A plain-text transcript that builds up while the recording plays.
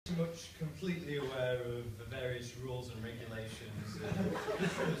much completely aware of the various rules and regulations in the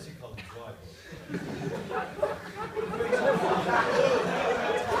Trinity College Whiteboard. For example,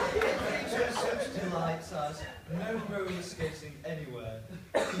 it features such delights as no roller skating anywhere,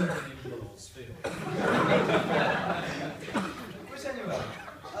 even in Lord's Field. But anyway,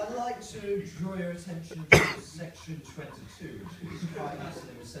 I'd like to draw your attention to section 22, which is quite nicely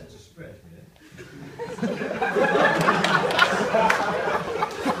in the centre spread here.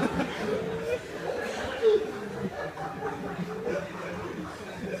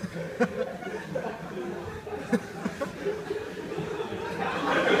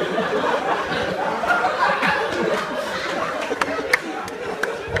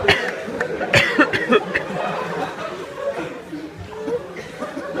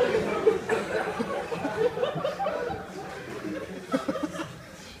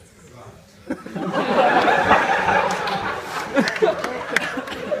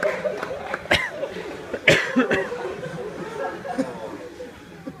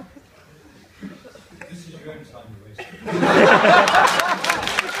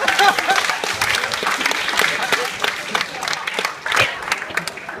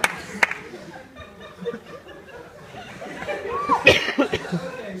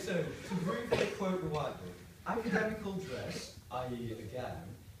 Okay, so to briefly quote the Whiteboard, academical dress, i.e. a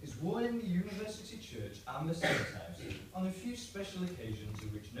gown, is worn in the university church and the Senate House on a few special occasions in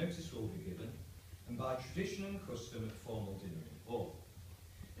which notice will be given, and by tradition and custom at formal dinner and ball.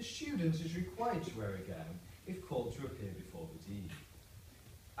 A student is required to wear a gown if called to appear before the dean.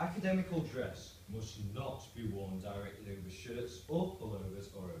 Academical dress must not be worn directly over shirts or pullovers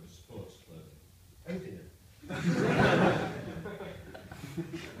or over sports clothing. Oh dear.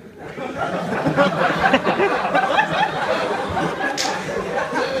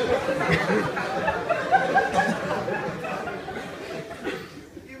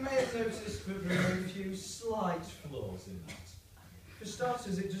 You may have noticed that there are a few slight flaws in that. For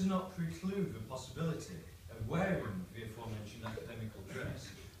starters, it does not preclude the possibility of wearing the aforementioned academical dress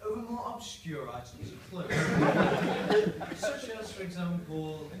over more obscure items of clothing, such as, for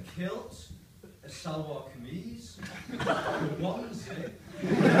example, a kilt, a salwar kameez, a onesie,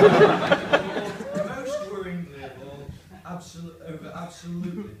 or most worryingly of all, over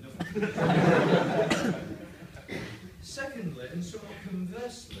absolutely nothing. Secondly, and somewhat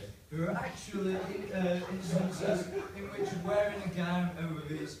conversely, there are actually instances in which wearing a gown over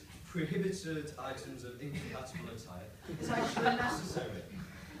these prohibited items of incompatible attire is actually necessary.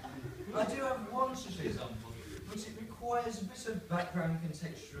 I do have one such example, but it requires a bit of background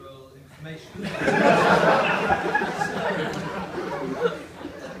contextual information. So,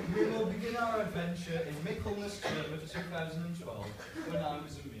 we will begin our adventure in Michaelmas term of 2012, when I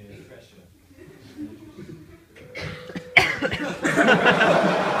was a mere fresher.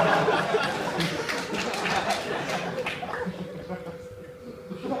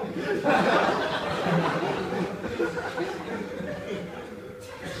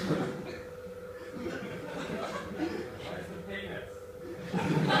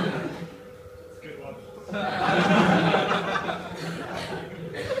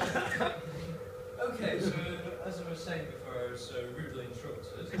 Okay, so as I was saying before I was so rudely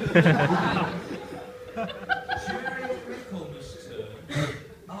interrupted, during Michaelmas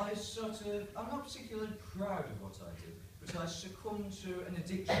term, I'm not particularly proud of what I did, but I succumbed to an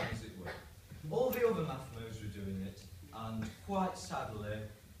addiction, as it were. All the other mathmos were doing it, and quite sadly,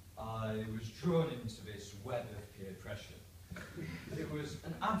 I was drawn into this web of peer pressure. It was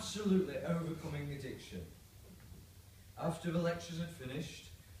an absolutely overcoming addiction. After the lectures had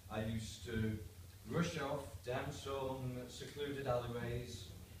finished, I used to rush off down some secluded alleyways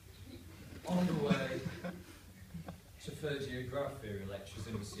on the way to third year graph theory lectures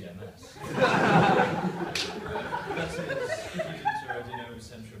in the CMS. That is, if you didn't already know, the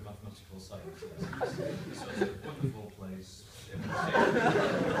Centre of Mathematical Sciences. This was a wonderful place in the city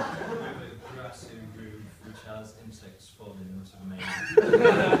with a grassy roof which has insects falling into the main.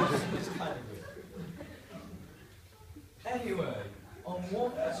 It's kind of weird. Anyway, on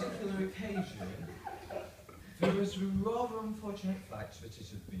one particular occasion, there was the rather unfortunate fact that it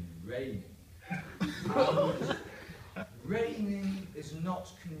had been raining. Raining is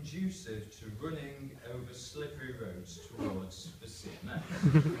not conducive to running over slippery roads towards the CMS.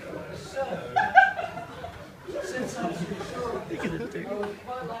 So, since I'm so sure I would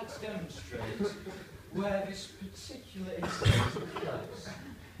quite like to demonstrate where this particular incident took place.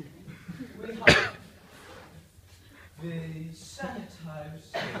 We have the Senate House.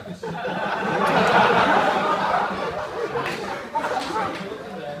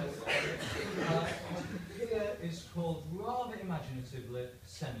 Here is called rather imaginatively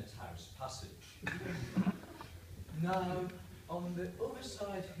Senate Tenement House passage. Now, on the other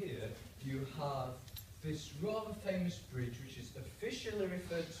side here, you have this rather famous bridge, which is officially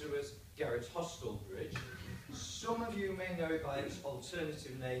referred to as Garrett Hostel Bridge. Some of you may know it by its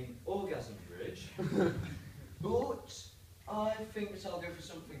alternative name, Orgasm Bridge. But I think that I'll go for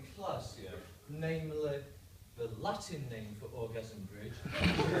something classier, namely the Latin name for Orgasm Bridge.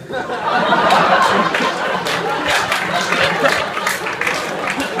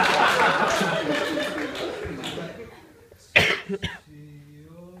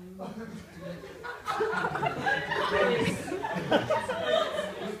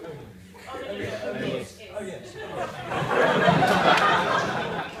 Oh yes.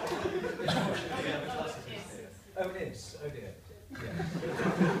 Oh it is. Oh dear. Yeah.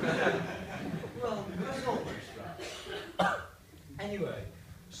 Well, that's almost right. Anyway,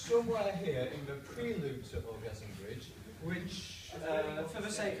 somewhere here in the prelude to Orgasm Bridge, which, for the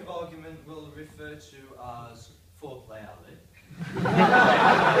sake of argument, we'll refer to as Foreplay Alley.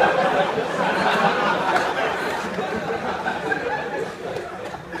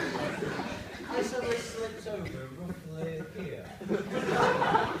 I suddenly slipped over roughly here.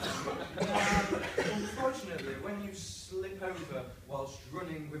 Unfortunately, when you slip over whilst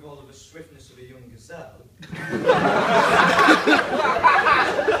running with all of the swiftness of a young gazelle, it's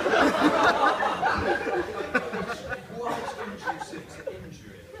quite conducive to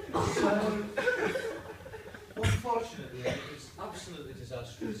injury. So, unfortunately, it was absolutely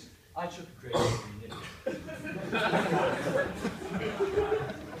disastrous. I took a great knee.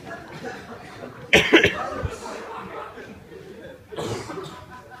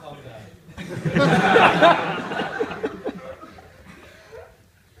 Calm down.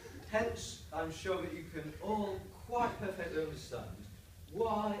 Hence, I'm sure that you can all quite perfectly understand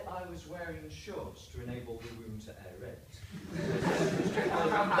why I was wearing shorts to enable the wound to aerate.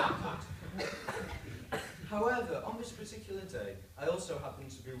 However, on this particular day, I also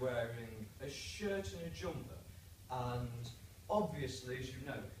happened to be wearing a shirt and a jumper, and obviously, as you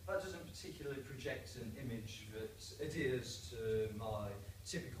know, that doesn't particularly project an image that adheres to my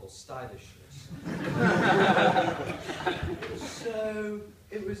typical stylishness. So,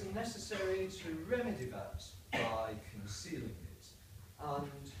 it was necessary to remedy that by concealing it.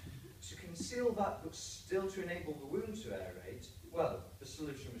 And to conceal that, but still to enable the wound to aerate, well, the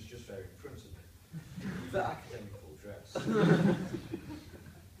solution was just there in front of me. The academical dress.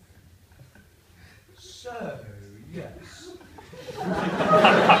 So, yes.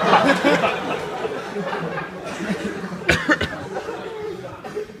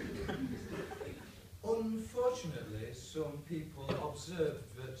 Unfortunately, some people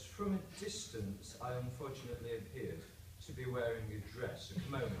observed that from a distance I unfortunately appeared to be wearing a dress at the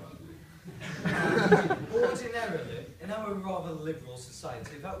moment. Ordinarily, in our rather liberal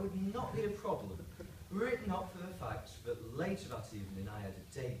society, that would not be a problem, were it not for the fact that later that evening I had a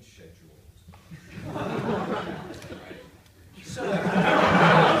date scheduled. So,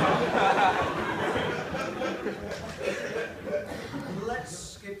 let's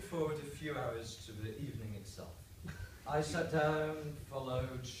skip forward a few hours to the evening itself. I sat down,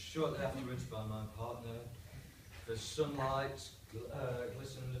 followed shortly afterwards by my partner. The sunlight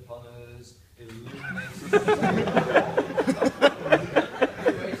glistened upon us, illuminated.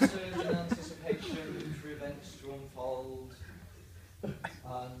 We waited in anticipation for events to unfold,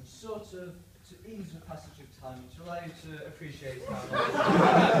 and sort of to ease the passage of time, to allow you to appreciate how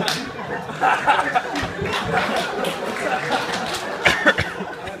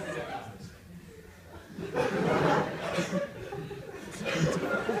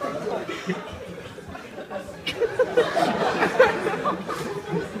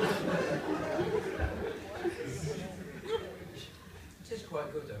it is quite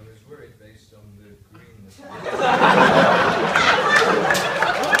good. I was worried based on the greenness.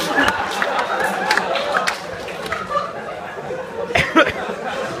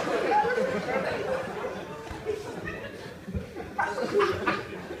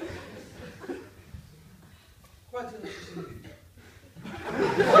 Quite delicious indeed.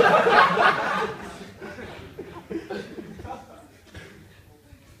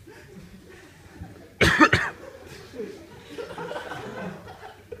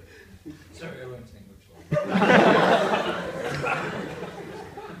 Sorry, I won't take much longer.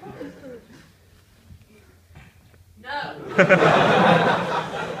 No!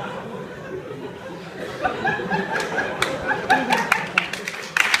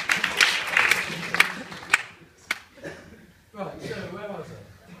 Right, so where was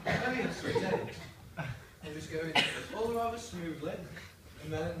I? Oh yes, we did. It was going all rather smoothly,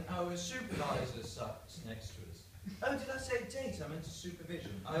 and then our supervisor sat next to us. Oh, did I say date, I meant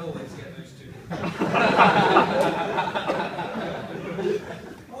supervision. I always get those two.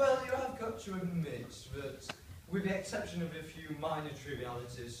 Well, you have got to admit that, with the exception of a few minor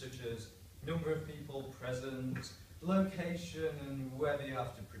trivialities such as number of people present, location, and whether you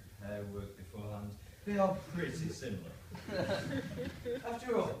have to prepare work beforehand, they are pretty similar.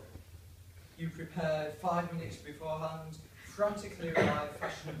 After all, you prepare 5 minutes beforehand, frantically arrive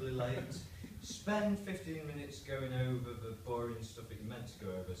fashionably late, spend 15 minutes going over the boring stuff that you meant to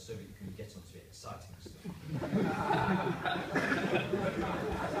go over so that you can get onto the exciting stuff.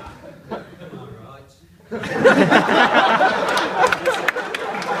 Am I right?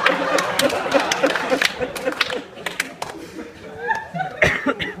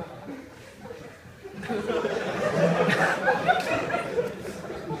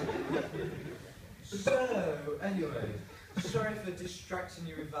 So, anyway, sorry for distracting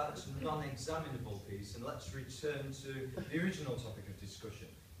you with that non-examinable piece, and let's return to the original topic of discussion,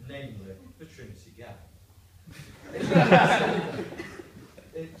 namely the Trinity gap.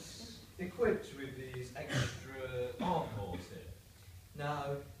 It's equipped with these extra armholes here.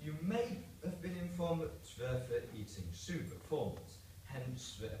 Now, you may have been informed that they're for eating soup at formals,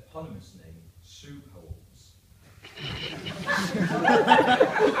 hence the eponymous name, soup holes.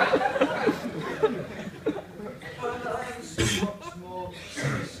 Well, I have a somewhat more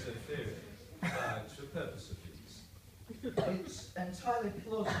sinister theory about the purpose of these. It's entirely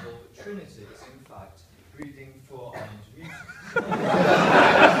plausible that Trinity is in fact breeding for armed mutants. In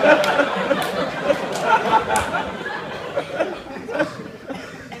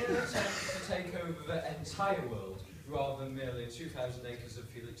an attempt to take over the entire world, rather than merely 2,000 acres of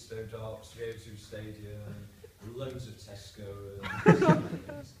Felixstowe Docks, the O2 Stadium, loads of Tesco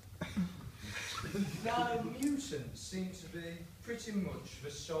and Now, mutants seem to be pretty much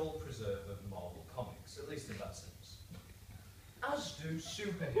the sole preserve of Marvel Comics, at least in that sense. As do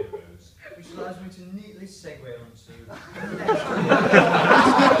superheroes, which allows me to neatly segue onto the next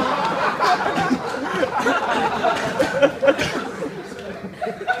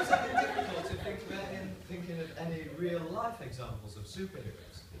I was having difficulty thinking of any real-life examples of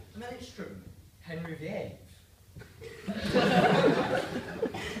superheroes. And then it struck me, Henry VIII.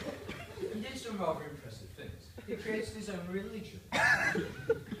 He did some rather impressive things. He created his own religion.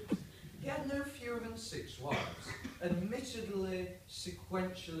 He had no fewer than 6 wives, admittedly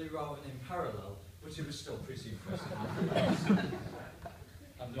sequentially rather than in parallel, but it was still pretty impressive.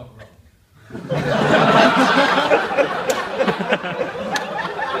 I'm not wrong.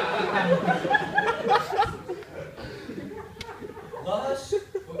 Last,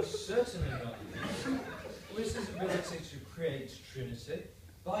 but certainly not least, was his ability to create Trinity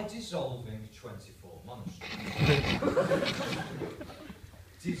by dissolving 24 monasteries.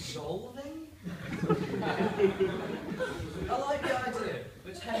 Dissolving? I like the idea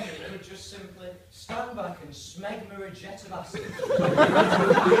that Henry could just simply stand back and smegma a jet of acid.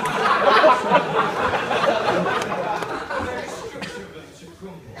 Very structure of them to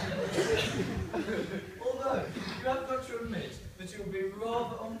crumble. Although, you have got to admit that it would be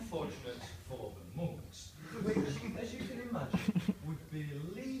rather unfortunate for the monks, which, as you can imagine, would be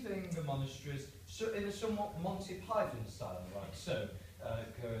leaving the monasteries in a somewhat Monty Python style, right? So,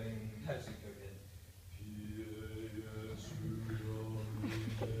 going, how's it go again?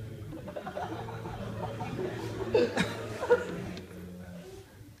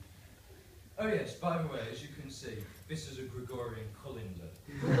 Oh yes, by the way, as you can see, this is a Gregorian calendar.